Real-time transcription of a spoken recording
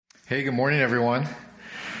Hey, good morning, everyone.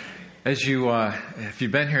 As you, if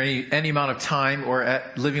you've been here any amount of time or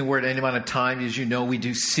at Living Word any amount of time, as you know, we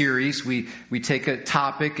do series. We take a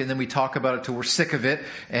topic and then we talk about it till we're sick of it.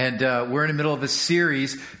 And we're in the middle of a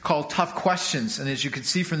series called Tough Questions. And as you can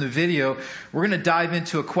see from the video, we're going to dive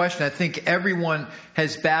into a question I think everyone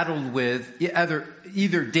has battled with,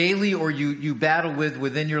 either daily or you battle with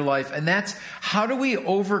within your life. And that's, how do we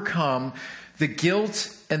overcome the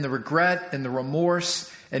guilt and the regret and the remorse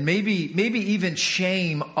and maybe even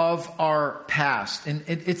shame of our past? And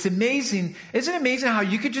it's amazing. Isn't it amazing how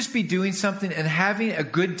you could just be doing something and having a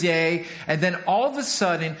good day, and then all of a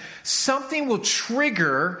sudden something will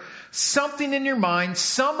trigger something in your mind,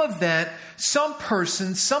 some event, some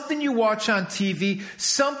person, something you watch on TV,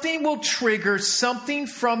 something will trigger something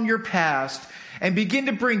from your past and begin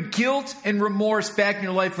to bring guilt and remorse back in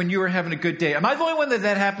your life when you were having a good day. Am I the only one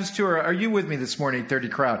that happens to, or are you with me this morning, 8:30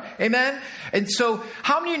 crowd? Amen? And so,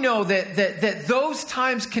 how many know that those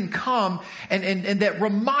times can come and that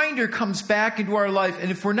reminder comes back into our life? And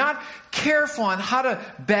if we're not careful on how to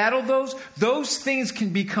battle those things can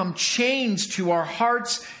become chains to our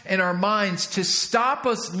hearts and our minds to stop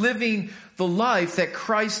us living the life that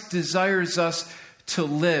Christ desires us to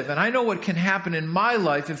live. And I know what can happen in my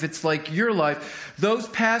life if it's like your life. Those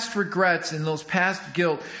past regrets and those past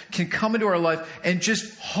guilt can come into our life and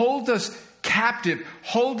just hold us captive,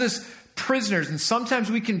 hold us prisoners. And sometimes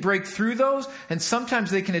we can break through those, and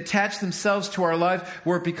sometimes they can attach themselves to our life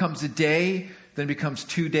where it becomes a day, then it becomes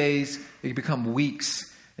 2 days, it can become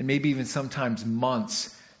weeks, and maybe even sometimes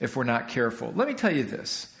months if we're not careful. Let me tell you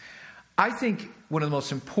this. I think one of the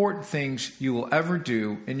most important things you will ever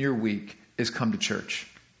do in your week is come to church.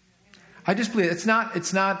 I just believe it's not,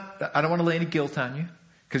 I don't want to lay any guilt on you,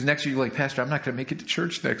 because next week you're like, Pastor, I'm not going to make it to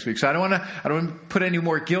church next week. So I don't want to put any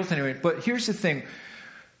more guilt anyway. But here's the thing.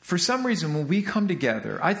 For some reason, when we come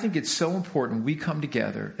together, I think it's so important we come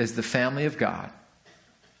together as the family of God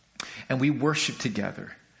and we worship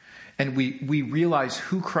together and we realize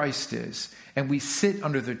who Christ is and we sit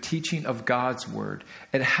under the teaching of God's word.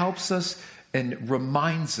 It helps us and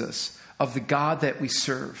reminds us of the God that we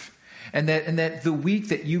serve. And that the week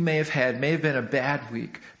that you may have been a bad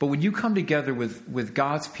week. But when you come together with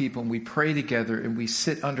God's people and we pray together and we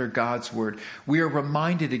sit under God's word, we are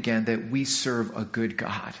reminded again that we serve a good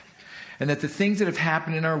God. And that the things that have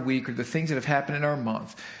happened in our week or the things that have happened in our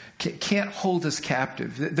month can't hold us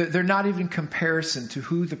captive. They're not even in comparison to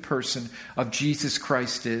who the person of Jesus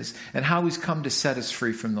Christ is and how he's come to set us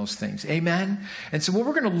free from those things. Amen? And so what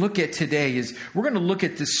we're going to look at today is we're going to look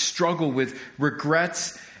at this struggle with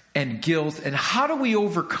regrets and guilt, and how do we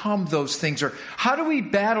overcome those things, or how do we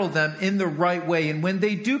battle them in the right way? And when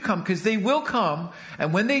they do come, because they will come,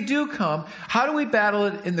 and when they do come, how do we battle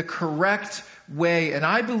it in the correct way? And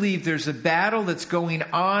I believe there's a battle that's going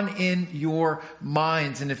on in your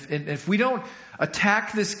minds. And if we don't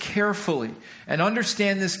attack this carefully and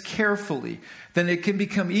understand this carefully, then it can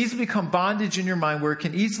easily become bondage in your mind, where it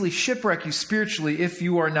can easily shipwreck you spiritually if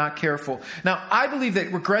you are not careful. Now, I believe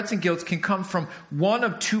that regrets and guilt can come from one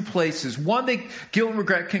of two places. One, guilt and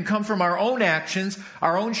regret can come from our own actions,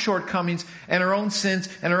 our own shortcomings, and our own sins,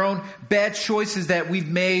 and our own bad choices that we've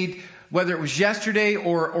made, whether it was yesterday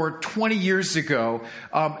or 20 years ago.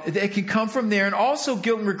 It can come from there. And also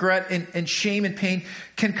guilt and regret and shame and pain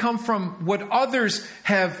can come from what others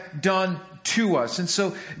have done to us. And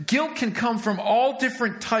so guilt can come from all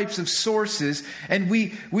different types of sources. And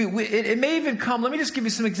it may even come, let me just give you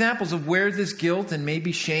some examples of where this guilt and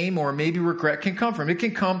maybe shame or maybe regret can come from. It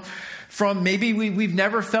can come from maybe we've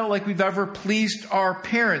never felt like we've ever pleased our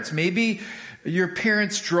parents. Maybe your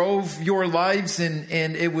parents drove your lives and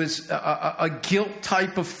it was a guilt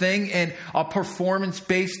type of thing and a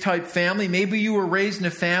performance-based type family. Maybe you were raised in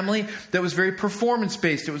a family that was very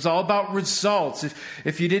performance-based. It was all about results.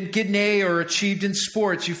 If you didn't get an A or achieved in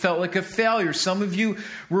sports, you felt like a failure. Some of you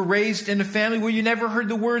were raised in a family where you never heard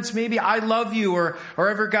the words, maybe I love you, or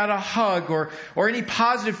ever got a hug or any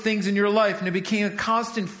positive things in your life. And it became a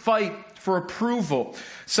constant fight for approval.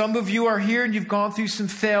 Some of you are here and you've gone through some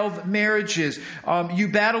failed marriages. You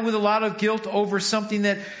battle with a lot of guilt over something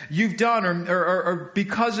that you've done, or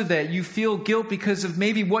because of that, you feel guilt because of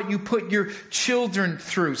maybe what you put your children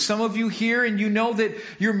through. Some of you here and you know that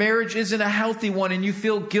your marriage isn't a healthy one and you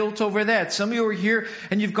feel guilt over that. Some of you are here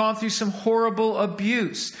and you've gone through some horrible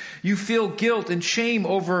abuse. You feel guilt and shame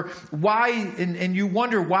over why, and you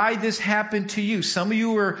wonder why this happened to you. Some of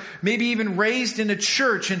you were maybe even raised in a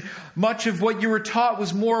church and much of what you were taught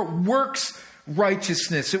was more works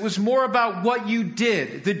righteousness. It was more about what you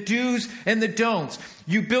did, the do's and the don'ts.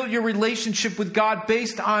 You built your relationship with God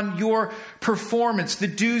based on your performance, the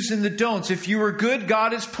do's and the don'ts. If you were good,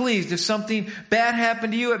 God is pleased. If something bad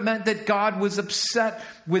happened to you, it meant that God was upset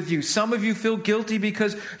with you. Some of you feel guilty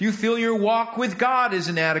because you feel your walk with God is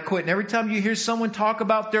inadequate. And every time you hear someone talk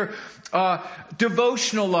about their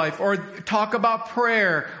devotional life or talk about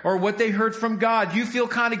prayer or what they heard from God, you feel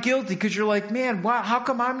kind of guilty because you're like, man, wow, how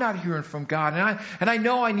come I'm not hearing from God? And I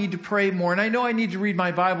know I need to pray more, and I know I need to read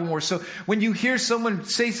my Bible more. So when you hear someone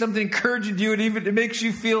say something encouraging to you, it makes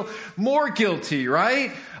you feel more guilty,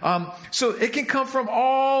 right? So it can come from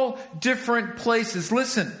all different places.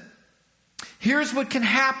 Listen. Here's what can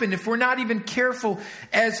happen if we're not even careful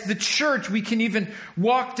as the church. We can even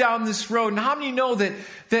walk down this road. And how many know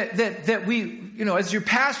that we, as your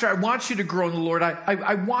pastor, I want you to grow in the Lord.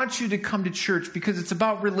 I want you to come to church because it's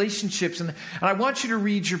about relationships. And I want you to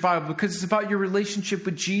read your Bible because it's about your relationship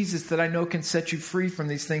with Jesus that I know can set you free from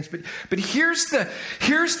these things. But here's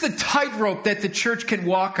the tightrope that the church can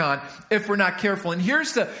walk on if we're not careful. And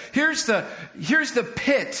here's the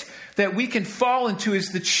pit that we can fall into as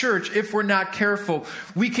the church if we're not careful.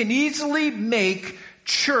 We can easily make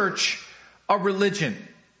church a religion.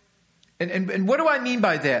 And what do I mean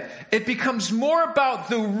by that? It becomes more about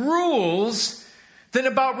the rules than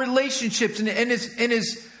about relationships. Let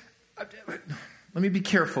me be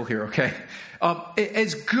careful here, okay?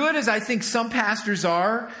 As good as I think some pastors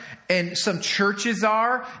are, and some churches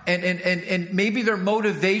are, and maybe their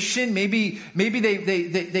motivation, maybe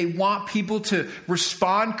they want people to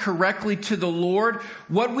respond correctly to the Lord.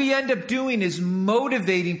 What we end up doing is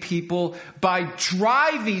motivating people by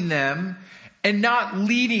driving them and not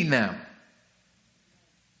leading them.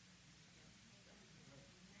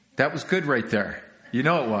 That was good right there. You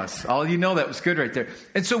know it was. All you know that was good right there.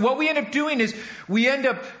 And so what we end up doing is we end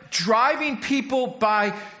up driving people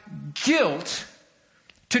by guilt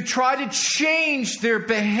to try to change their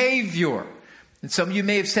behavior. And some of you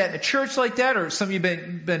may have sat in a church like that, or some of you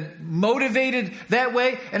have been motivated that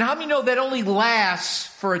way. And how many know that only lasts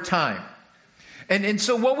for a time? And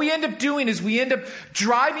so what we end up doing is we end up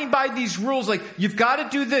driving by these rules like, you've got to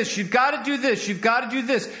do this, you've got to do this, you've got to do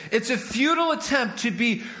this. It's a futile attempt to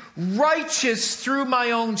be righteous through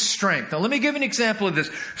my own strength. Now let me give an example of this.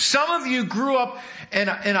 Some of you grew up in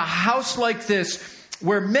a house like this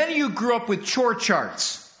where many of you grew up with chore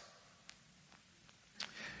charts.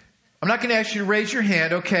 I'm not going to ask you to raise your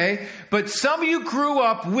hand, okay? But some of you grew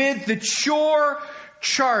up with the chore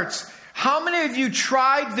charts. How many of you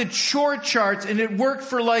tried the chore charts and it worked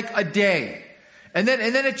for like a day? And then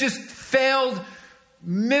it just failed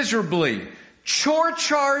miserably. Chore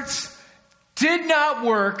charts did not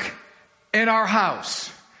work in our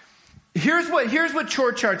house. Here's what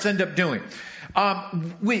chore charts end up doing.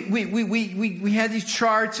 We had these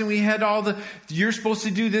charts and we had all the, you're supposed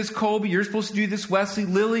to do this, Colby, you're supposed to do this, Wesley,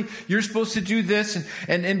 Lily, you're supposed to do this.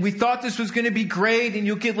 And we thought this was going to be great, and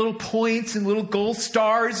you'll get little points and little gold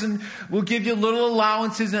stars, and we'll give you little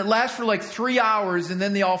allowances, and it lasts for like 3 hours, and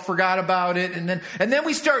then they all forgot about it. And then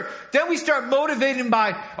we start motivating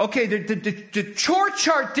by, okay, the chore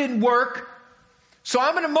chart didn't work. So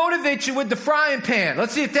I'm going to motivate you with the frying pan.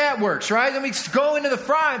 Let's see if that works, right? Then we go into the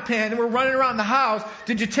frying pan and we're running around the house.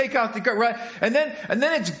 Did you take out the gut, right? And then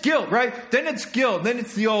it's guilt, right? Then it's guilt. Then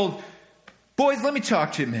it's the old, boys, let me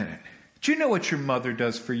talk to you a minute. Do you know what your mother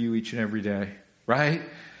does for you each and every day? Right?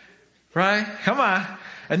 Right? Come on.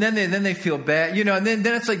 And then they feel bad, and then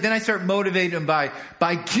it's like, then I start motivating them by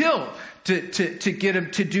guilt. To get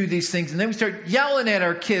them to do these things. And then we start yelling at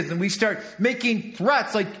our kids and we start making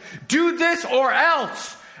threats like, do this or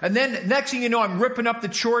else. And then next thing you know, I'm ripping up the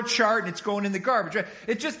chore chart and it's going in the garbage. Right?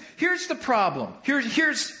 Here's the problem.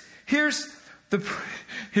 Here's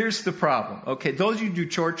the problem. Okay. Those of you who do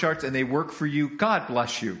chore charts and they work for you, God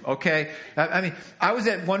bless you. Okay. I mean, I was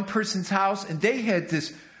at one person's house and they had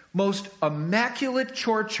this most immaculate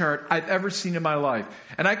chore chart I've ever seen in my life.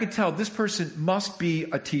 And I could tell this person must be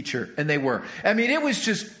a teacher. And they were. I mean, it was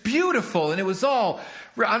just beautiful. And it was all,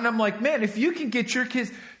 and I'm like, man, if you can get your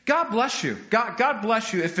kids, God bless you. God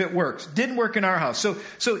bless you if it works. Didn't work in our house. So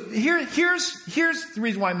here's the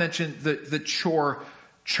reason why I mentioned the chore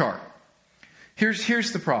chart.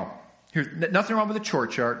 Here's the problem. Here's nothing wrong with the chore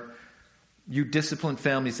chart. You disciplined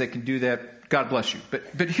families that can do that, God bless you.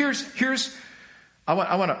 But here's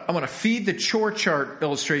I want to feed the chore chart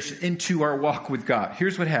illustration into our walk with God.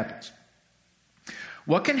 Here's what happens.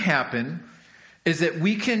 What can happen is that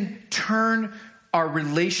we can turn our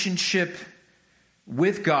relationship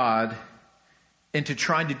with God into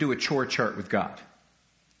trying to do a chore chart with God.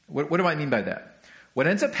 What do I mean by that? What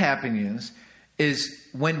ends up happening is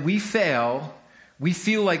when we fail, we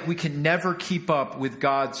feel like we can never keep up with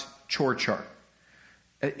God's chore chart.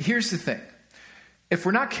 Here's the thing. if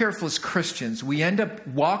we're not careful as Christians, we end up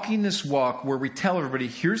walking this walk where we tell everybody,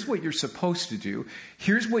 here's what you're supposed to do,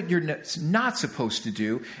 here's what you're not supposed to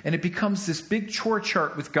do, and it becomes this big chore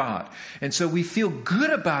chart with God. And so we feel good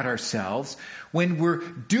about ourselves when we're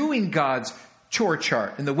doing God's chore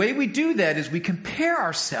chart. And the way we do that is we compare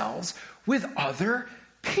ourselves with other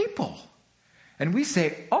people. And we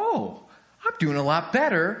say, oh, I'm doing a lot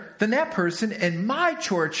better than that person, and my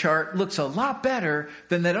chore chart looks a lot better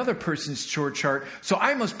than that other person's chore chart, so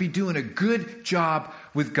I must be doing a good job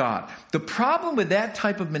with God. The problem with that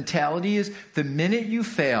type of mentality is the minute you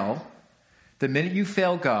fail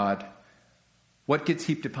God, what gets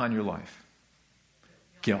heaped upon your life?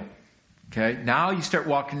 Guilt. Okay? Now you start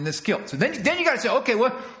walking in this guilt. So then you got to say, okay,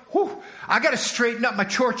 well, I got to straighten up my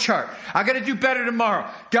chore chart. I got to do better tomorrow.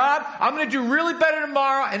 God, I'm going to do really better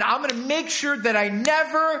tomorrow, and I'm going to make sure that I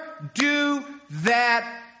never do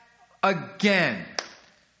that again.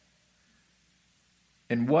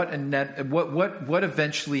 And what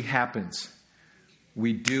eventually happens?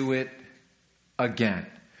 We do it again.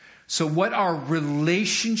 So what our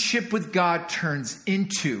relationship with God turns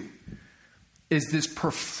into is this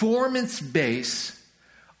performance base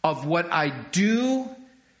of what I do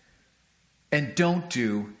and don't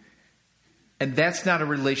do, and that's not a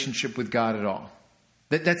relationship with God at all.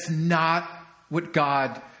 That's not what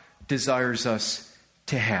God desires us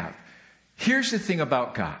to have. Here's the thing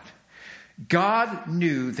about God. God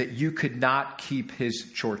knew that you could not keep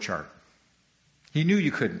his chore chart. He knew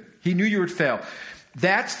you couldn't. He knew you would fail.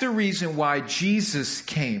 That's the reason why Jesus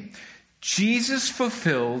came. Jesus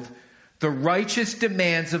fulfilled the righteous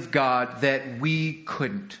demands of God that we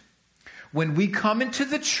couldn't. When we come into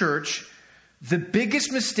the church, the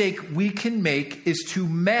biggest mistake we can make is to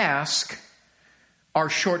mask our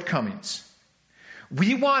shortcomings.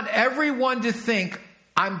 We want everyone to think,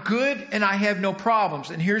 I'm good and I have no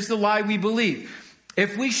problems. And here's the lie we believe.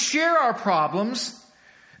 If we share our problems,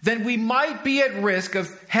 then we might be at risk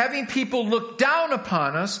of having people look down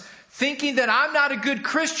upon us, thinking that I'm not a good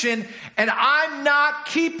Christian and I'm not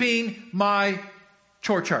keeping my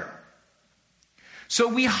chore chart. So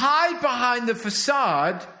we hide behind the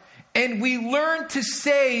facade and we learn to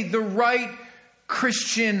say the right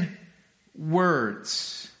Christian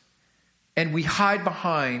words. And we hide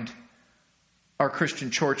behind our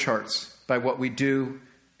Christian chore charts by what we do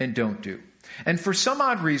and don't do. And for some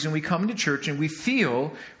odd reason, we come into church and we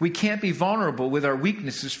feel we can't be vulnerable with our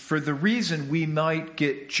weaknesses for the reason we might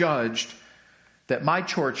get judged that my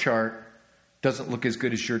chore chart doesn't look as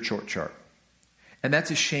good as your chore chart. And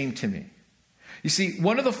that's a shame to me. You see,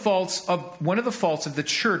 one of the faults of the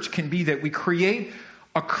church can be that we create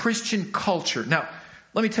a Christian culture. Now,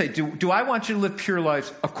 let me tell you, do I want you to live pure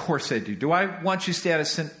lives? Of course I do. Do I want you to stay out of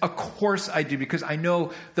sin? Of course I do, because I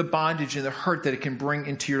know the bondage and the hurt that it can bring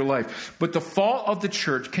into your life. But the fault of the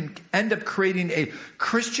church can end up creating a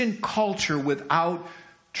Christian culture without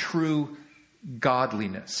true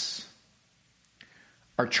godliness.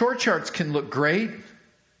 Our chore charts can look great,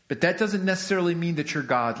 but that doesn't necessarily mean that you're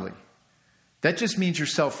godly. That just means you're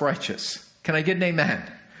self-righteous. Can I get an amen?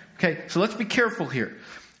 Okay, so let's be careful here.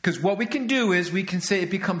 Because what we can do is we can say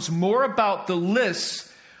it becomes more about the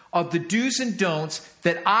lists of the do's and don'ts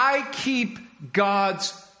that I keep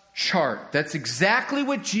God's chart. That's exactly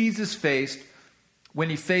what Jesus faced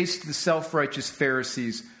when he faced the self-righteous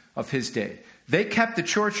Pharisees of his day. They kept the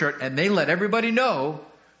chore chart and they let everybody know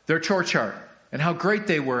their chore chart and how great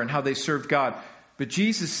they were and how they served God. But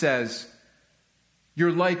Jesus says,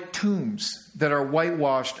 you're like tombs that are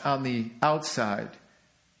whitewashed on the outside,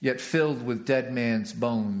 yet filled with dead man's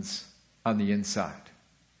bones on the inside.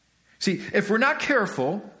 See, if we're not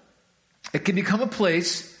careful, it can become a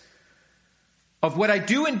place of what I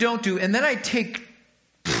do and don't do, and then I take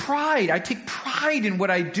pride. I take pride in what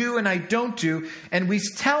I do and I don't do, and we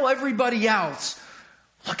tell everybody else,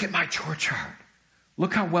 look at my chore chart.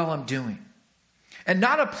 Look how well I'm doing. And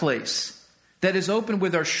not a place that is open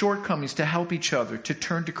with our shortcomings to help each other to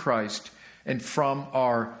turn to Christ and from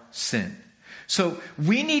our sin. So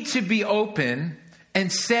we need to be open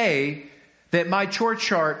and say that my chore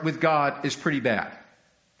chart with God is pretty bad.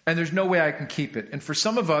 And there's no way I can keep it. And for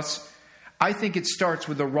some of us, I think it starts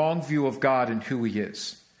with a wrong view of God and who he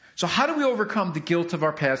is. So how do we overcome the guilt of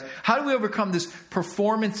our past? How do we overcome this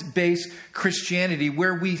performance-based Christianity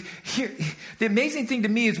where we hear... The amazing thing to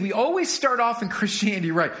me is we always start off in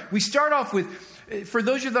Christianity right. We start off with, for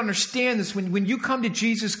those of you that understand this, when you come to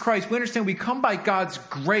Jesus Christ, we understand we come by God's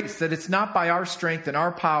grace, that it's not by our strength and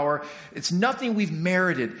our power. It's nothing we've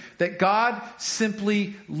merited. That God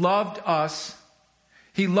simply loved us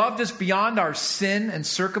He loved us beyond our sin and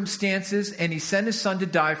circumstances, and he sent his son to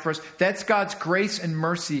die for us. That's God's grace and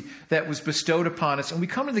mercy that was bestowed upon us. And we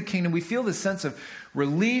come to the kingdom, we feel this sense of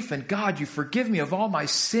relief, and God, you forgive me of all my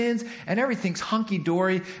sins, and everything's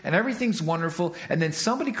hunky-dory, and everything's wonderful. And then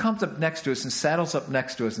somebody comes up next to us and saddles up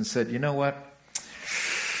next to us and said, you know what?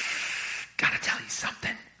 Gotta tell you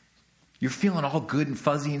something. You're feeling all good and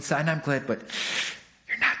fuzzy inside, and I'm glad, but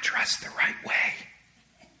you're not dressed the right way.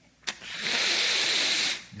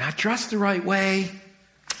 Not dressed the right way.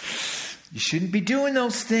 You shouldn't be doing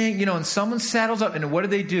those things. You know, and someone saddles up, and what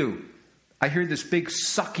do? I hear this big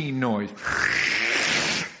sucking noise.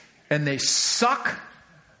 And they suck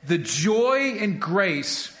the joy and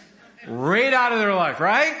grace right out of their life,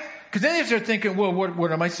 right? Because then they start thinking, well,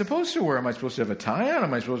 what am I supposed to wear? Am I supposed to have a tie on?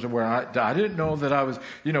 Am I supposed to wear? I didn't know that I was,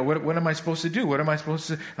 what am I supposed to do? What am I supposed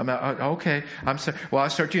to, okay, I'm sorry. Well, I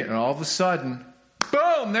start doing it. And all of a sudden,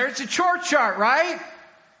 boom, there's the chore chart, right?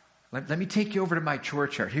 Let me take you over to my chore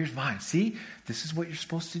chart. Here's mine. See, this is what you're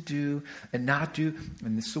supposed to do and not do.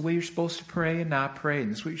 And this is the way you're supposed to pray and not pray. And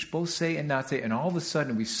this is what you're supposed to say and not say. And all of a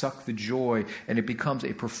sudden we suck the joy, and it becomes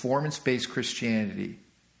a performance-based Christianity.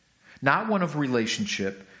 Not one of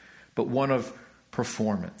relationship, but one of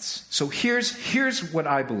performance. So here's what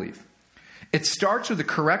I believe. It starts with a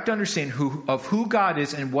correct understanding of who God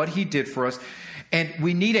is and what he did for us. And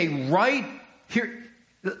we need a right...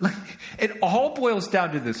 It all boils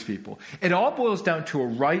down to this, people. It all boils down to a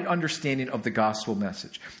right understanding of the gospel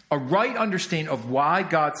message. A right understanding of why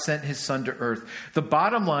God sent his son to earth. The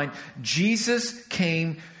bottom line, Jesus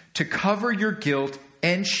came to cover your guilt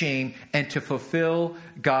and shame and to fulfill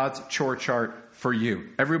God's chore chart for you.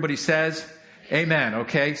 Everybody says amen,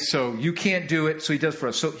 okay? So you can't do it, so he does for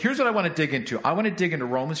us. So here's what I want to dig into. I want to dig into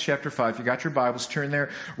Romans chapter 5. If you got your Bibles, turn there.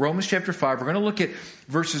 Romans chapter 5. We're going to look at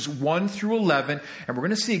verses 1 through 11, and we're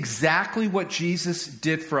going to see exactly what Jesus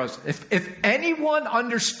did for us. If anyone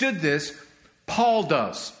understood this, Paul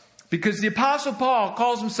does. Because the Apostle Paul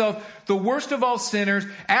calls himself the worst of all sinners,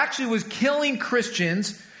 actually was killing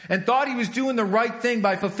Christians, and thought he was doing the right thing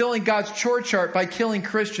by fulfilling God's chore chart by killing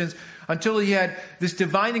Christians, until he had this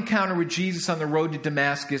divine encounter with Jesus on the road to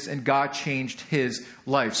Damascus, and God changed his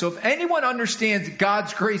life. So if anyone understands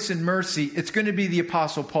God's grace and mercy, it's going to be the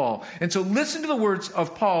Apostle Paul. And so listen to the words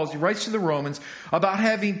of Paul as he writes to the Romans about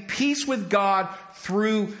having peace with God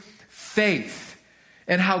through faith,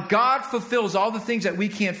 and how God fulfills all the things that we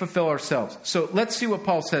can't fulfill ourselves. So let's see what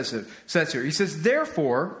Paul says here. He says,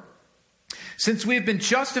 therefore, since we have been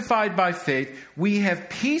justified by faith, we have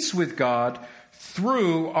peace with God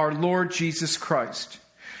through our Lord Jesus Christ.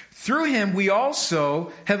 Through him we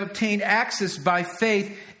also have obtained access by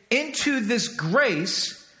faith into this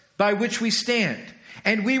grace by which we stand.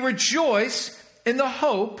 And we rejoice in the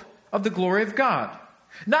hope of the glory of God.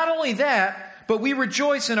 Not only that, but we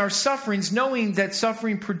rejoice in our sufferings, knowing that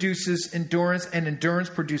suffering produces endurance, and endurance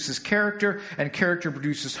produces character, and character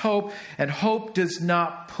produces hope, and hope does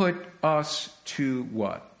not put us to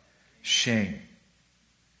what? Shame.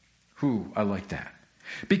 I like that.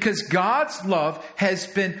 Because God's love has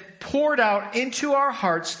been poured out into our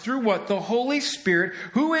hearts through what? The Holy Spirit,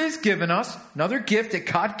 who is given us, another gift that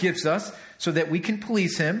God gives us so that we can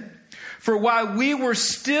please him. For while we were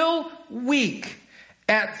still weak,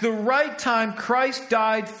 at the right time, Christ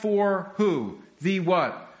died for who? The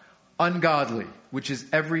what? Ungodly, which is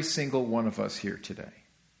every single one of us here today.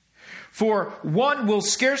 For one will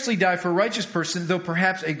scarcely die for a righteous person, though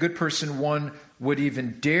perhaps a good person one would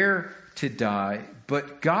even dare to die.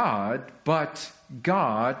 But God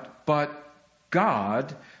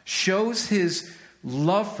shows his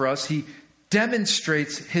love for us. He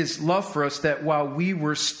demonstrates his love for us, that while we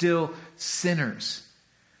were still sinners,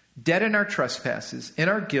 dead in our trespasses, in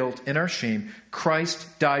our guilt, in our shame,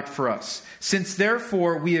 Christ died for us. Since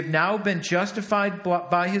therefore we have now been justified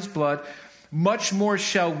by his blood, much more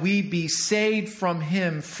shall we be saved from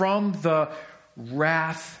him, from the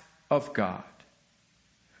wrath of God.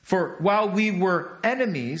 For while we were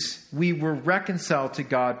enemies, we were reconciled to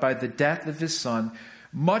God by the death of his Son.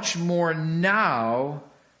 Much more now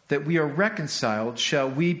that we are reconciled, shall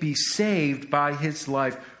we be saved by his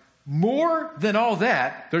life. More than all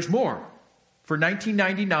that, there's more. For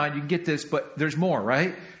 $19.99, you can get this, but there's more,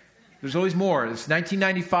 right? There's always more. It's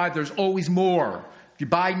 $19.95, there's always more. If you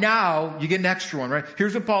buy now, you get an extra one, right?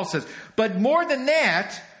 Here's what Paul says. But more than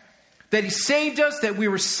that he saved us, that we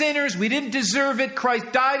were sinners, we didn't deserve it,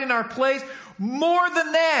 Christ died in our place. More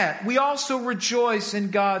than that, we also rejoice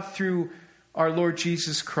in God through our Lord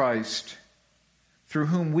Jesus Christ, through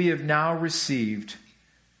whom we have now received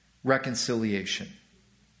reconciliation.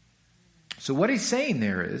 So what he's saying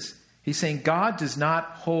there is, he's saying God does not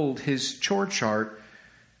hold his chore chart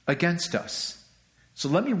against us. So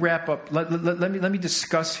let me wrap up. Let me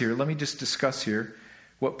discuss here. Let me just discuss here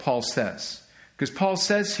what Paul says. Because Paul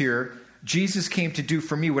says here, Jesus came to do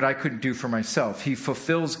for me what I couldn't do for myself. He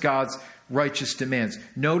fulfills God's righteous demands.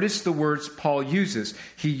 Notice the words Paul uses.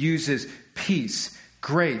 He uses peace,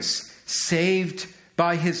 grace, saved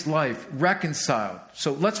by his life, reconciled.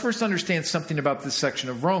 So let's first understand something about this section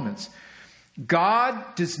of Romans.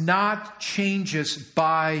 God does not change us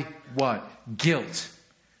by what? Guilt.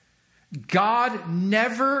 God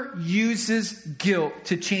never uses guilt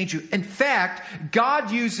to change you. In fact,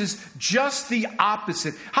 God uses just the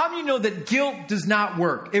opposite. How many know that guilt does not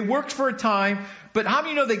work? It works for a time, but how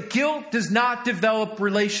many know that guilt does not develop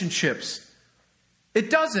relationships? It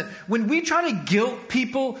doesn't. When we try to guilt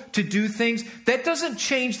people to do things, that doesn't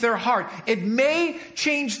change their heart. It may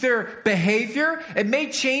change their behavior. It may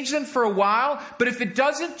change them for a while. But if it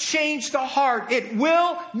doesn't change the heart, it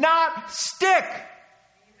will not stick.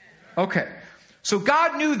 Okay. So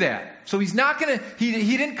God knew that. So he's not going to,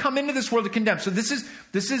 he didn't come into this world to condemn. So this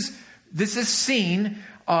is seen,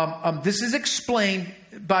 this is explained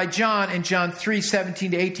by John in John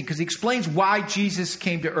 3:17-18, because he explains why Jesus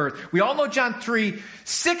came to earth. We all know John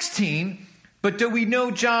 3:16, but do we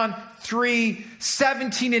know John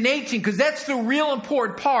 3:17 and 18? Because that's the real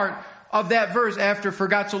important part of that verse after, for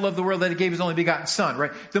God so loved the world that he gave his only begotten son,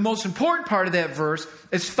 right? The most important part of that verse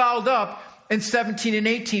is followed up in 17 and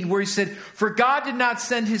 18, where he said, for God did not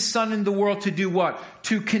send his son in the world to do what?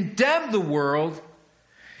 To condemn the world,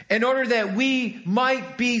 in order that we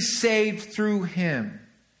might be saved through him.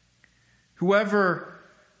 Whoever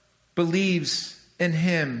believes in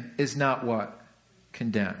him is not what?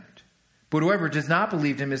 Condemned. But whoever does not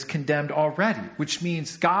believe him is condemned already, which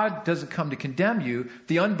means God doesn't come to condemn you.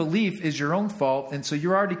 The unbelief is your own fault, and so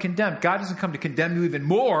you're already condemned. God doesn't come to condemn you even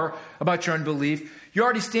more about your unbelief. You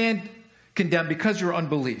already stand condemned because of your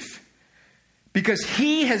unbelief. Because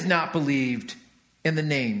he has not believed in the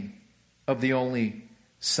name of the only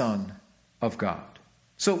Son of God.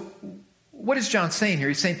 So what is John saying here?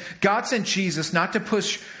 He's saying God sent Jesus not to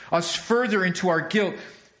push us further into our guilt,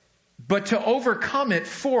 but to overcome it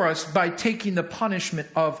for us by taking the punishment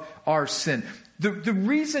of our sin. The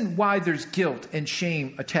reason why there's guilt and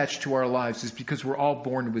shame attached to our lives is because we're all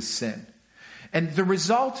born with sin. And the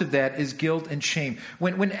result of that is guilt and shame.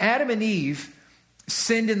 When Adam and Eve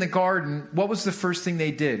sinned in the garden, what was the first thing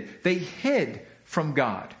they did? They hid from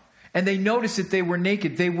God. And they noticed that they were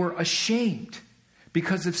naked. They were ashamed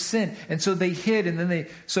because of sin. And so they hid, and then they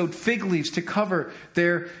sewed fig leaves to cover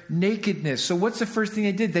their nakedness. So what's the first thing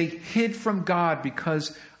they did? They hid from God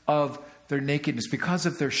because of their nakedness, because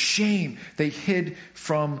of their shame. They hid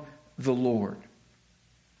from the Lord.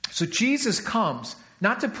 So Jesus comes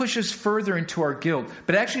not to push us further into our guilt,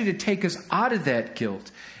 but actually to take us out of that guilt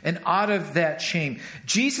and out of that shame.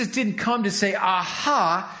 Jesus didn't come to say,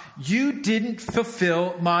 aha, you didn't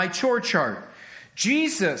fulfill my chore chart.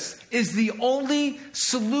 Jesus is the only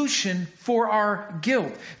solution for our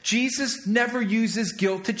guilt. Jesus never uses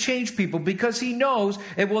guilt to change people because he knows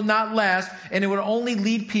it will not last and it will only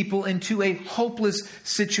lead people into a hopeless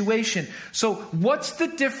situation. So what's the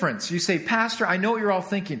difference? You say, Pastor, I know what you're all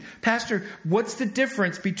thinking. Pastor, what's the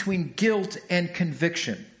difference between guilt and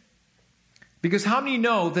conviction? Because how many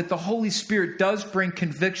know that the Holy Spirit does bring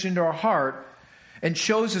conviction to our heart and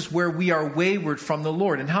shows us where we are wayward from the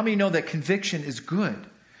Lord? And how many know that conviction is good?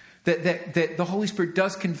 That the Holy Spirit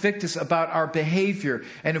does convict us about our behavior.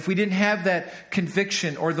 And if we didn't have that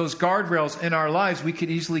conviction or those guardrails in our lives, we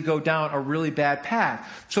could easily go down a really bad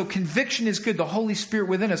path. So conviction is good. The Holy Spirit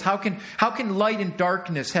within us. How can light and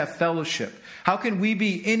darkness have fellowship? How can we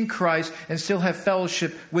be in Christ and still have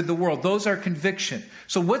fellowship with the world? Those are conviction.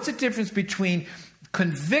 So what's the difference between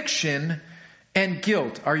conviction and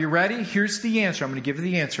guilt? Are you ready? Here's the answer. I'm going to give you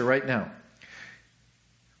the answer right now.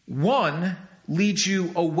 One leads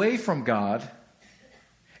you away from God,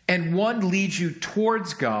 and one leads you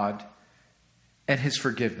towards God and his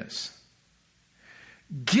forgiveness.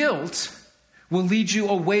 Guilt will lead you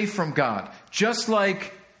away from God, just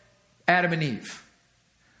like Adam and Eve.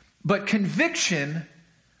 But conviction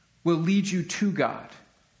will lead you to God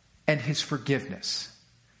and his forgiveness.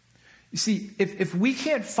 You see, if we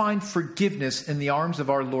can't find forgiveness in the arms of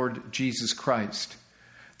our Lord Jesus Christ,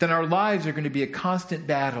 then our lives are going to be a constant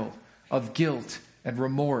battle of guilt and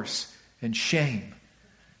remorse and shame.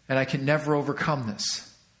 And I can never overcome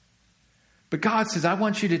this. But God says, I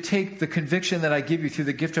want you to take the conviction that I give you through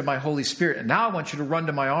the gift of my Holy Spirit, and now I want you to run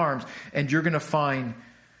to my arms, and you're going to find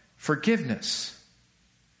forgiveness.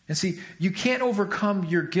 And see, you can't overcome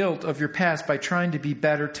your guilt of your past by trying to be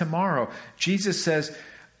better tomorrow. Jesus says,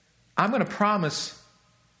 I'm going to promise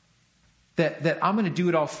that I'm going to do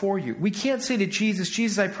it all for you. We can't say to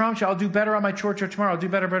Jesus, I promise you I'll do better on my chore chart tomorrow. I'll do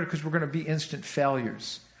better, because we're going to be instant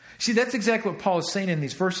failures. See, that's exactly what Paul is saying in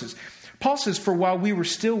these verses. Paul says, for while we were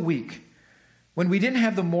still weak, when we didn't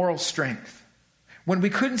have the moral strength, when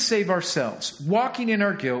we couldn't save ourselves, walking in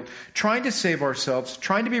our guilt, trying to save ourselves,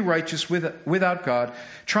 trying to be righteous without God,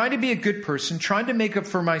 trying to be a good person, trying to make up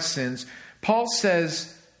for my sins, Paul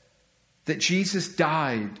says that Jesus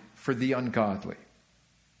died for the ungodly.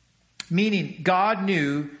 Meaning, God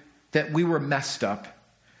knew that we were messed up.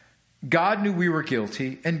 God knew we were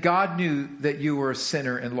guilty, and God knew that you were a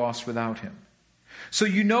sinner and lost without him. So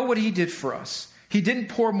you know what he did for us. He didn't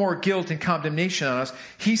pour more guilt and condemnation on us.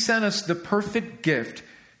 He sent us the perfect gift,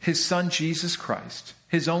 his son Jesus Christ,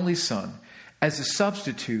 his only son, as a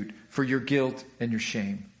substitute for your guilt and your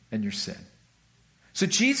shame and your sin. So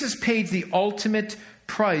Jesus paid the ultimate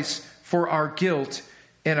price for our guilt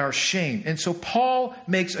and our shame. And so Paul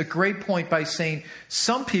makes a great point by saying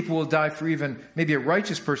some people will die for even maybe a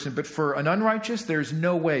righteous person, but for an unrighteous, there's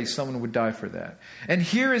no way someone would die for that. And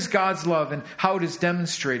here is God's love and how it is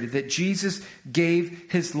demonstrated that Jesus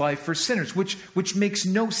gave his life for sinners, which makes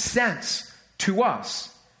no sense to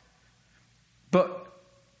us. But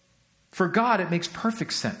for God, it makes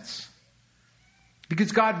perfect sense.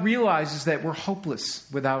 Because God realizes that we're hopeless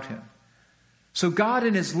without him. So God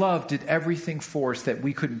in his love did everything for us that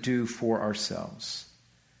we couldn't do for ourselves.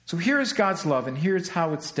 So here is God's love, and here's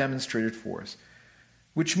how it's demonstrated for us.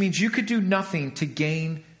 Which means you could do nothing to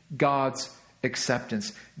gain God's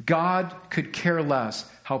acceptance. God could care less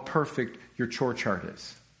how perfect your chore chart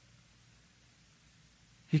is.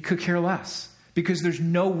 He could care less, because there's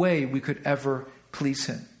no way we could ever please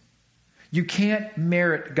him. You can't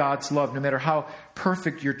merit God's love, no matter how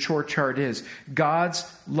perfect your chore chart is. God's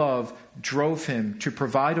love drove him to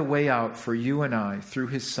provide a way out for you and I through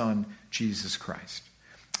his son, Jesus Christ.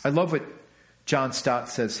 I love what John Stott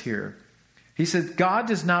says here. He says, God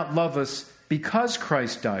does not love us because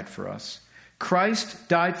Christ died for us. Christ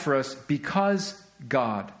died for us because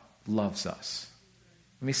God loves us.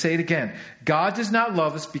 Let me say it again. God does not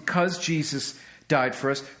love us because Jesus died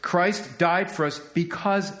for us. Christ died for us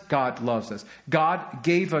because God loves us. God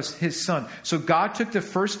gave us his son. So God took the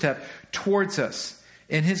first step towards us.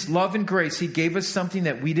 In his love and grace, he gave us something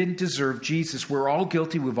that we didn't deserve. Jesus, we're all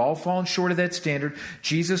guilty. We've all fallen short of that standard.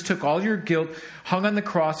 Jesus took all your guilt, hung on the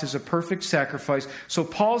cross as a perfect sacrifice. So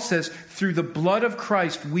Paul says, through the blood of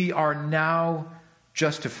Christ, we are now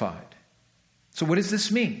justified. So what does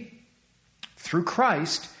this mean? Through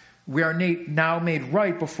Christ, we are now made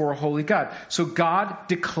right before a holy God. So God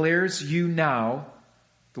declares you now,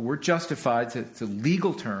 the word justified, it's a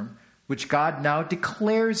legal term, which God now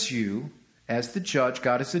declares you as the judge,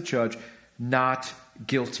 God is the judge, not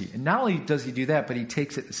guilty. And not only does he do that, but he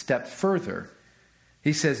takes it a step further.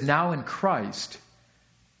 He says, now in Christ,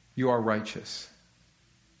 you are righteous.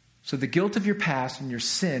 So the guilt of your past and your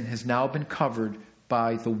sin has now been covered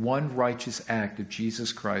by the one righteous act of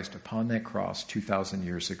Jesus Christ upon that cross 2,000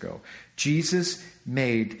 years ago. Jesus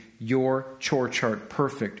made your chore chart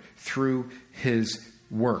perfect through his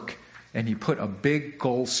work. And he put a big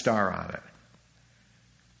gold star on it.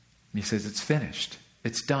 And he says, it's finished.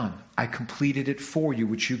 It's done. I completed it for you,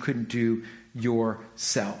 which you couldn't do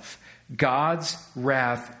yourself. God's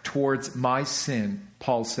wrath towards my sin,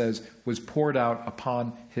 Paul says, was poured out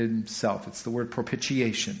upon himself. It's the word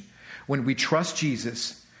propitiation. When we trust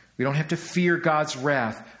Jesus, we don't have to fear God's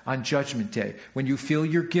wrath on Judgment Day. When you feel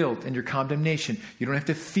your guilt and your condemnation, you don't have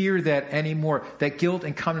to fear that anymore. That guilt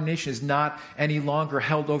and condemnation is not any longer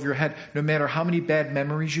held over your head, no matter how many bad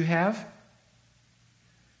memories you have.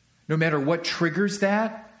 No matter what triggers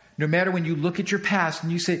that, no matter when you look at your past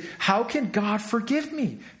and you say, how can God forgive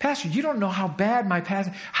me? Pastor, you don't know how bad my past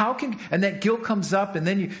is. How can, and that guilt comes up and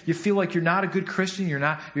then you feel like you're not a good Christian, you're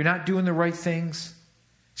not doing the right things.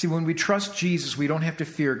 See, when we trust Jesus, we don't have to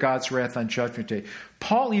fear God's wrath on Judgment Day.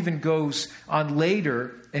 Paul even goes on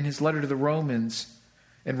later in his letter to the Romans,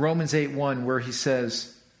 in Romans 8:1, where he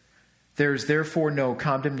says, there is therefore no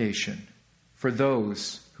condemnation for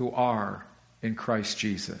those who are in Christ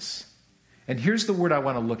Jesus. And here's the word I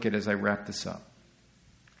want to look at as I wrap this up.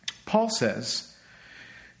 Paul says,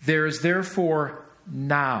 there is therefore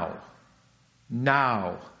now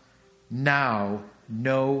no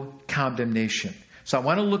condemnation. So I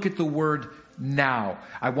want to look at the word now.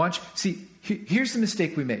 Here's the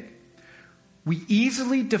mistake we make. We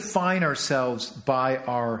easily define ourselves by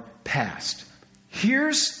our past.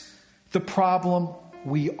 Here's the problem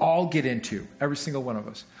we all get into, every single one of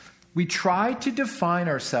us. We try to define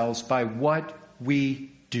ourselves by what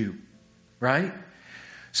we do, right?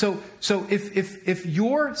 So if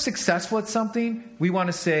you're successful at something, we want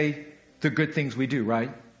to say, the good things we do,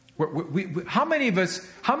 right? How many of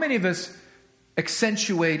us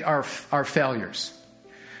accentuate our failures?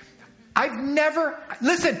 I've never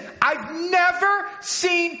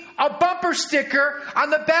seen a bumper sticker on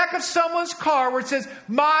the back of someone's car where it says,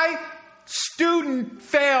 "My student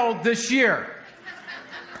failed this year."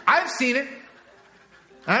 I've seen it.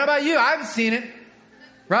 I don't know about you. I haven't seen it.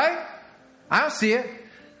 Right? I don't see it.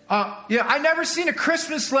 I've never seen a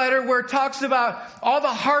Christmas letter where it talks about all the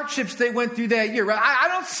hardships they went through that year. Right? I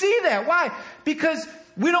don't see that. Why? Because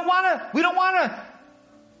we don't want to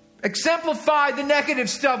exemplify the negative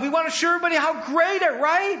stuff. We want to show everybody how great it,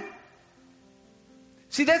 right?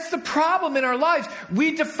 See, that's the problem in our lives.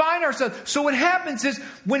 We define ourselves. So what happens is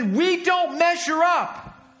when we don't measure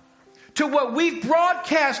up to what we've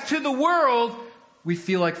broadcast to the world, we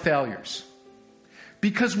feel like failures.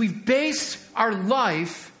 Because we've based our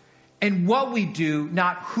life and what we do,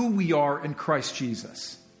 not who we are in Christ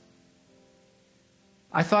Jesus.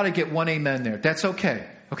 I thought I'd get one amen there. That's okay.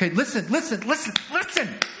 Okay, listen.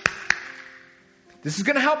 This is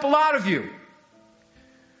going to help a lot of you.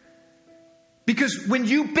 Because when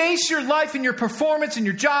you base your life and your performance and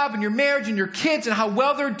your job and your marriage and your kids and how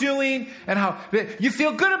well they're doing and how you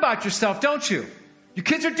feel good about yourself, don't you? Your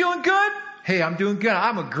kids are doing good? Hey, I'm doing good.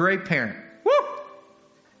 I'm a great parent. Woo!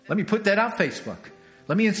 Let me put that on Facebook.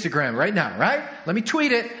 Let me Instagram right now, right? Let me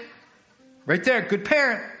tweet it. Right there, good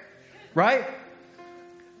parent. Right?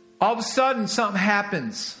 All of a sudden, something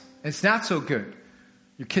happens. And it's not so good.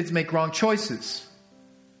 Your kids make wrong choices.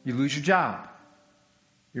 You lose your job.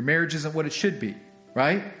 Your marriage isn't what it should be.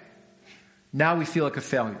 Right? Now we feel like a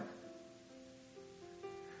failure.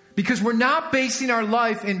 Because we're not basing our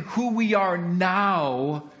life in who we are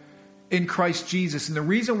now in Christ Jesus. And the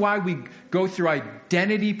reason why we go through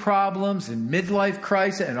identity problems and midlife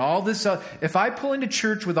crisis and all this stuff. If I pull into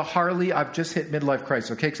church with a Harley, I've just hit midlife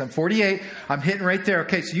crisis. Okay, because I'm 48. I'm hitting right there.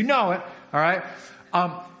 Okay, so you know it. All right.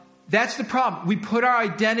 That's the problem. We put our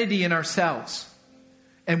identity in ourselves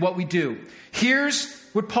and what we do. Here's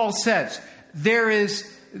what Paul says. There is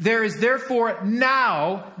therefore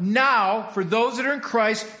now for those that are in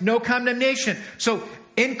Christ, no condemnation. So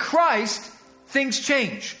in Christ, things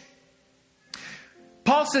change.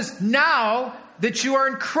 Paul says, now that you are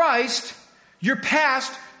in Christ, your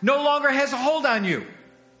past no longer has a hold on you.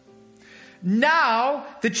 Now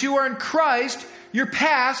that you are in Christ, your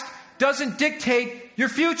past doesn't dictate your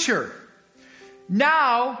future.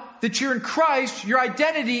 Now that you're in Christ, your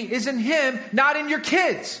identity is in Him, not in your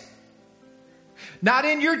kids. Not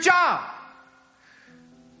in your job.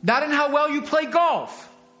 Not in how well you play golf.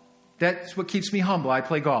 That's what keeps me humble. I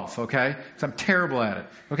play golf, okay? Because I'm terrible at it,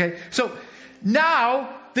 okay? So now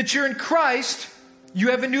that you're in Christ, you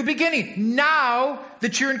have a new beginning. Now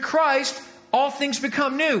that you're in Christ, all things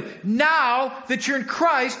become new. Now that you're in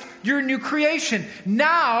Christ, you're a new creation.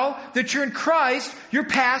 Now that you're in Christ, your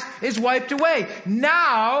past is wiped away.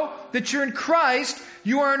 Now that you're in Christ,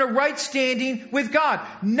 you are in a right standing with God.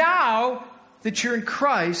 Now that you're in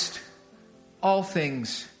Christ, all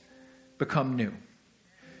things become new.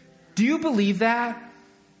 Do you believe that?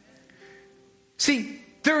 See,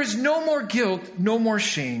 there is no more guilt, no more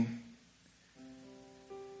shame.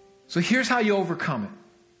 So here's how you overcome it.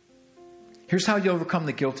 Here's how you overcome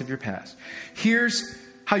the guilt of your past. Here's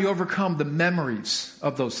how you overcome the memories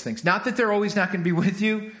of those things. Not that they're always not going to be with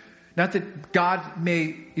you. Not that God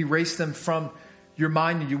may erase them from your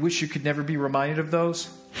mind and you wish you could never be reminded of those.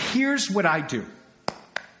 Here's what I do.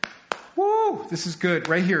 Woo! This is good.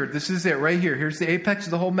 Right here. This is it. Right here. Here's the apex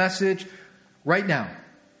of the whole message. Right now.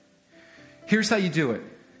 Here's how you do it.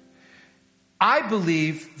 I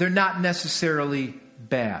believe they're not necessarily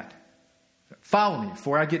bad. Follow me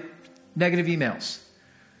before I get negative emails.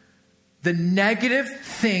 The negative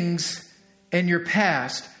things in your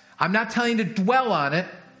past, I'm not telling you to dwell on it.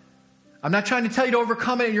 I'm not trying to tell you to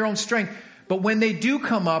overcome it in your own strength. But when they do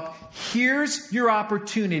come up, here's your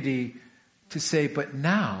opportunity to say, but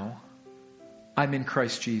now I'm in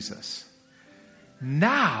Christ Jesus.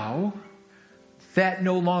 Now that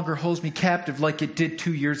no longer holds me captive like it did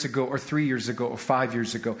 2 years ago or 3 years ago or 5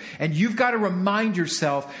 years ago. And you've got to remind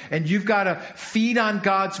yourself and you've got to feed on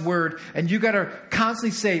God's word and you've got to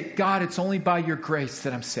constantly say, God, it's only by your grace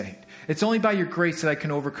that I'm saved. It's only by your grace that I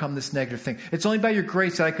can overcome this negative thing. It's only by your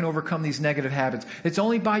grace that I can overcome these negative habits. It's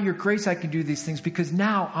only by your grace I can do these things because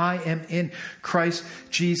now I am in Christ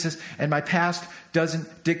Jesus and my past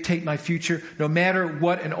doesn't dictate my future. No matter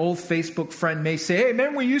what an old Facebook friend may say, hey,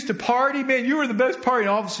 man, we used to party, man, you were the best party. And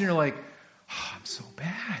all of a sudden you're like, oh, I'm so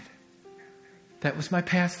bad. That was my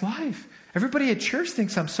past life. Everybody at church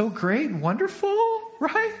thinks I'm so great and wonderful,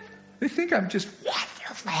 right? They think I'm just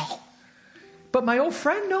wonderful. But my old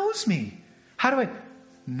friend knows me. How do I?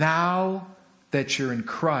 Now that you're in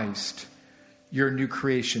Christ, you're a new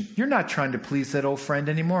creation. You're not trying to please that old friend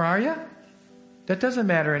anymore, are you? That doesn't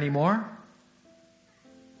matter anymore.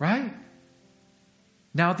 Right?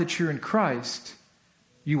 Now that you're in Christ,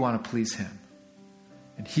 you want to please him.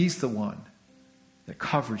 And he's the one that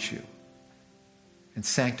covers you and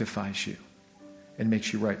sanctifies you and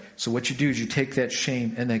makes you right. So what you do is you take that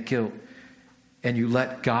shame and that guilt and you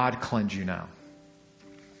let God cleanse you now.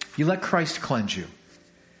 You let Christ cleanse you.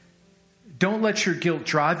 Don't let your guilt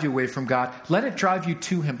drive you away from God. Let it drive you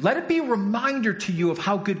to him. Let it be a reminder to you of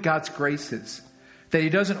how good God's grace is, that he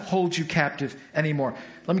doesn't hold you captive anymore.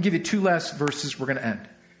 Let me give you two last verses. We're going to end.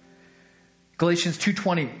 Galatians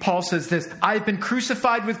 2:20, Paul says this, I have been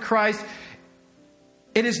crucified with Christ.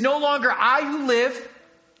 It is no longer I who live,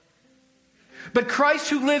 but Christ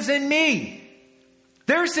who lives in me.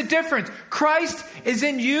 There's the difference. Christ is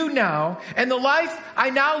in you now, and the life I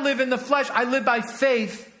now live in the flesh, I live by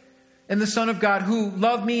faith in the Son of God who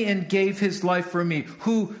loved me and gave his life for me,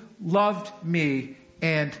 who loved me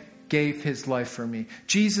and gave his life for me.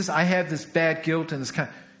 Jesus, I have this bad guilt and this kind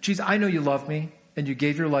of, Jesus, I know you love me and you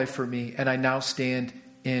gave your life for me, and I now stand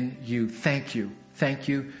in you. Thank you. Thank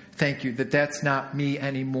you. Thank you that that's not me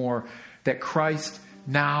anymore, that Christ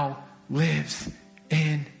now lives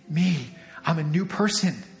in me. I'm a new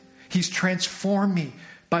person. He's transformed me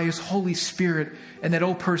by his Holy Spirit, and that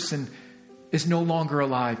old person is no longer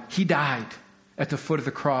alive. He died at the foot of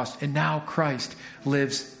the cross, and now Christ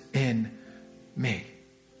lives in me.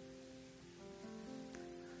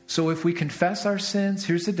 So if we confess our sins,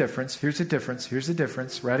 here's the difference.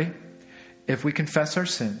 Ready? If we confess our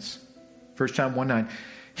sins, 1 John 1:9,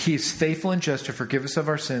 he is faithful and just to forgive us of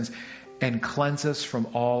our sins and cleanse us from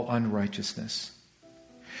all unrighteousness.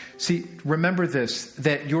 See, remember this,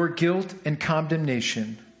 that your guilt and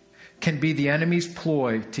condemnation can be the enemy's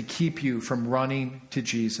ploy to keep you from running to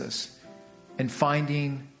Jesus and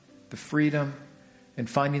finding the freedom and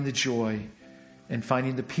finding the joy and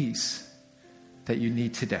finding the peace that you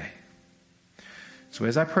need today. So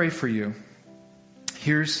as I pray for you,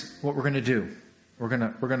 here's what we're going to do. We're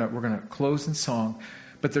going to close in song,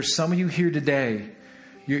 but there's some of you here today.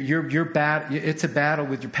 It's a battle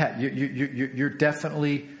with your pet. You're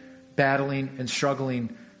definitely battling and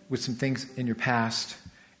struggling with some things in your past.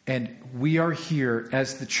 And we are here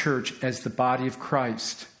as the church, as the body of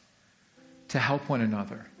Christ, to help one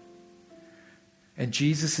another. And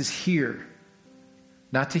Jesus is here,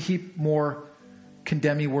 not to heap more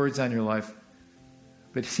condemning words on your life,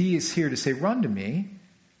 but he is here to say, run to me,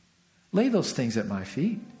 lay those things at my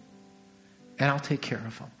feet, and I'll take care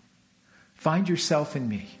of them. Find yourself in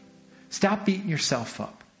me. Stop beating yourself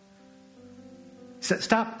up.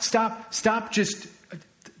 Stop just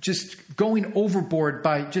going overboard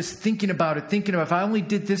by just thinking about if I only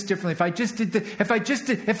did this differently,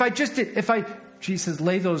 Jesus says,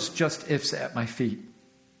 lay those just ifs at my feet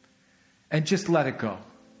and just let it go.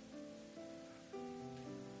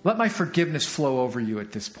 Let my forgiveness flow over you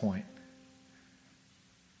at this point.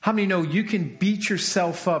 How many know you can beat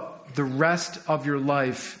yourself up the rest of your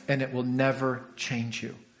life and it will never change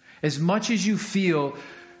you? As much as you feel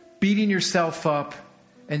beating yourself up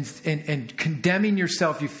and condemning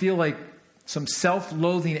yourself, you feel like some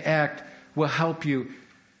self-loathing act will help you,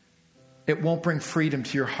 it won't bring freedom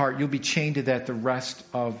to your heart. You'll be chained to that the rest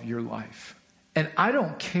of your life. And I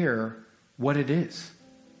don't care what it is,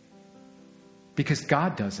 because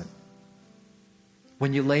God doesn't.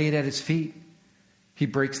 When you lay it at his feet, he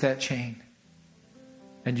breaks that chain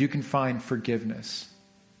and you can find forgiveness.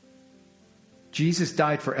 Jesus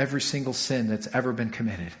died for every single sin that's ever been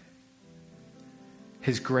committed.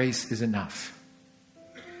 His grace is enough.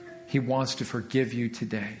 He wants to forgive you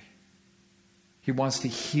today. He wants to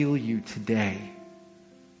heal you today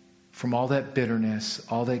from all that bitterness,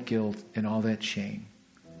 all that guilt, and all that shame.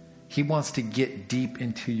 He wants to get deep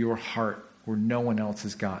into your heart where no one else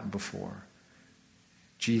has gotten before.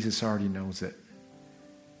 Jesus already knows it.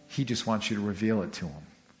 He just wants you to reveal it to him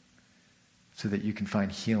so that you can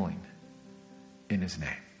find healing in his name.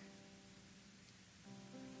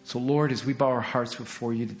 So Lord, as we bow our hearts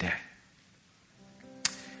before you today,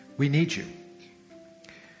 we need you.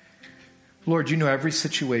 Lord, you know every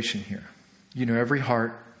situation here. You know every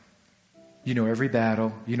heart. You know every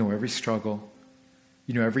battle. You know every struggle.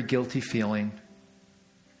 You know every guilty feeling.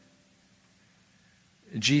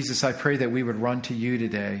 Jesus, I pray that we would run to you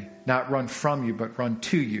today, not run from you, but run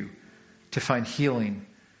to you to find healing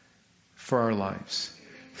for our lives.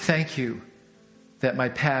 Thank you that my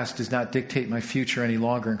past does not dictate my future any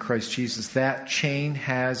longer in Christ Jesus. That chain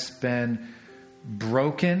has been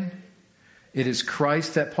broken It is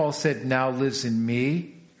Christ that Paul said now lives in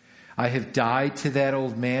me. I have died to that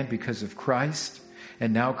old man because of Christ,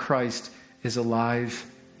 and now Christ is alive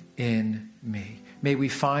in me. May we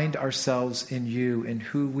find ourselves in you and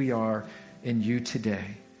who we are in you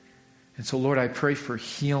today. And so, Lord, I pray for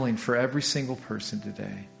healing for every single person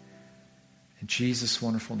today. In Jesus'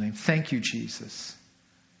 wonderful name. Thank you, Jesus,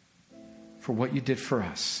 for what you did for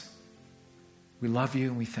us. We love you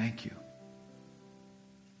and we thank you.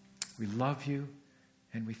 We love you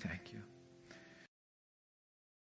and we thank you.